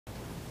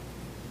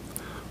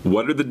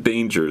What are the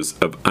dangers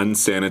of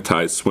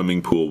unsanitized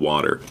swimming pool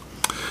water?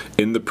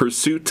 In the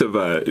pursuit of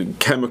a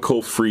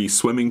chemical-free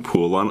swimming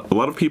pool, a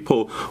lot of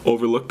people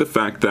overlook the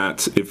fact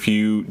that if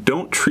you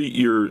don't treat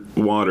your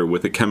water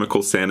with a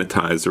chemical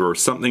sanitizer or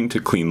something to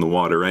clean the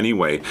water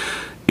anyway,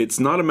 it's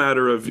not a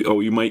matter of, oh,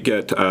 you might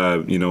get,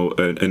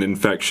 an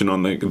infection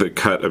on the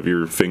cut of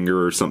your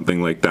finger or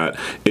something like that.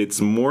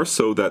 It's more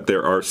so that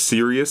there are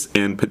serious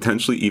and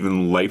potentially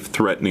even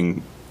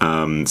life-threatening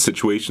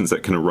situations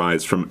that can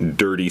arise from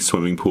dirty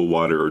swimming pool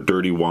water or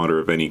dirty water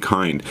of any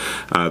kind.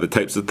 The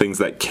types of things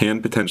that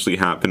can potentially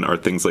happen are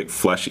things like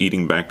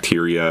flesh-eating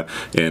bacteria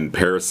and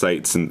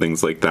parasites and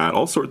things like that.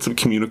 All sorts of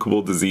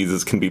communicable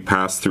diseases can be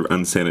passed through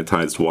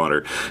unsanitized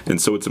water.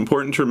 And so it's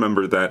important to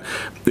remember that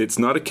it's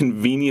not a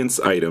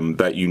convenience item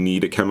that you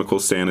need a chemical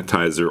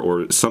sanitizer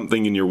or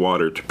something in your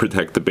water to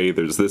protect the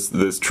bathers.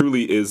 This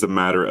truly is a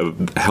matter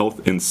of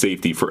health and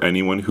safety for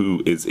anyone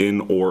who is in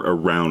or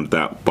around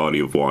that body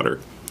of water.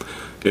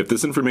 If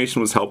this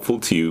information was helpful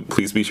to you,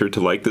 please be sure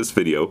to like this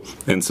video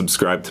and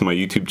subscribe to my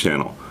YouTube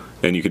channel.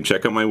 And you can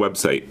check out my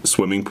website,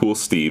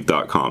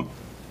 swimmingpoolsteve.com.